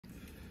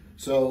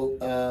So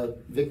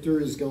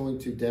Victor is going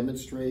to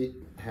demonstrate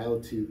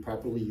how to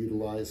properly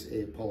utilize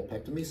a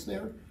polypectomy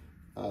snare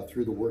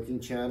through the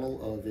working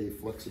channel of a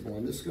flexible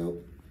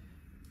endoscope.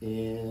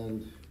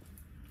 And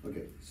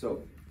okay,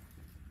 so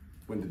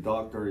when the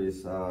doctor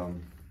is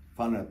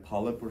found a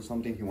polyp or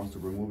something, he wants to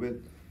remove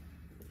it,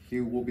 he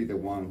will be the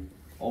one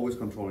always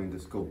controlling the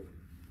scope.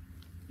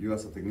 You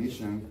as a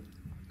technician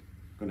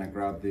gonna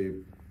grab the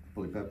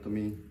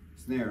polypectomy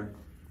snare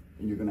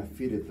and you're gonna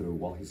feed it through.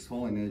 While he's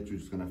holding it, you're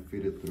just gonna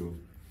feed it through.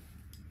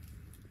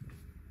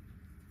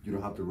 You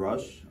don't have to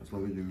rush as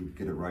long as you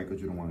get it right,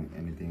 because you don't want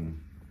anything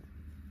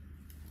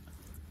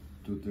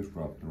to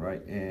disrupt,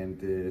 right? And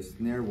the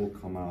snare will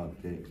come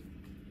out the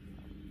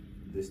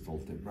distal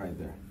tip right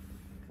there.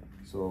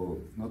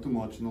 So not too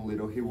much, no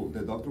little.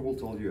 The doctor will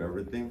tell you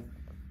everything.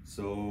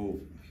 So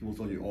he will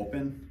tell you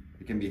open.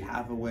 It can be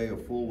half a way, a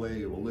full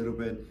way, or a little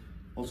bit.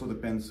 Also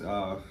depends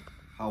how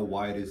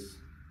wide is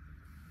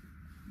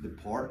the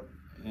part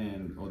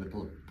or the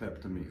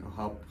polypectomy,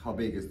 or how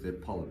big is the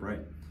polyp, right?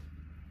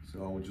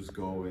 So I will just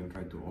go and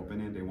try to open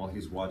it, and while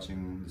he's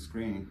watching the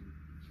screen,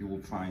 he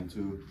will try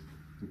to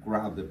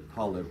grab the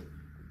polyp,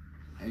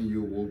 and he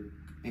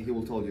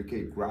will tell you,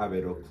 okay, grab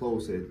it or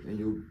close it, and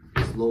you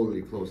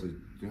slowly close it.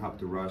 You have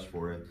to rush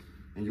for it,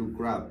 and you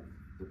grab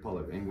the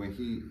polyp, and when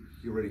he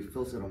already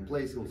feels it on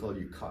place, he will tell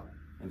you cut,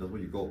 and that's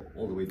when you go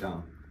all the way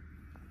down.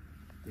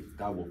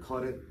 That will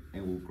cut it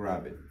and will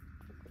grab it,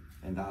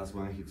 and that's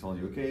when he tells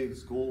you, okay,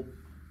 it's cool.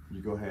 You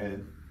go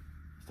ahead,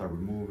 start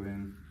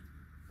removing,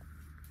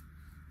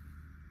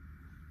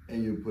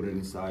 and you put it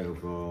inside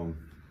of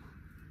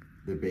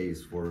the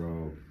base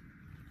for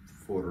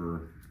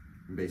further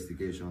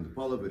investigation on the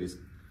polyp.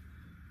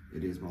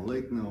 It is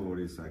malignant or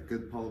it's a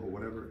good polyp or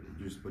whatever.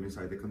 You just put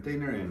inside the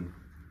container, and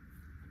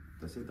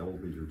that's it. That will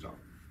be your job.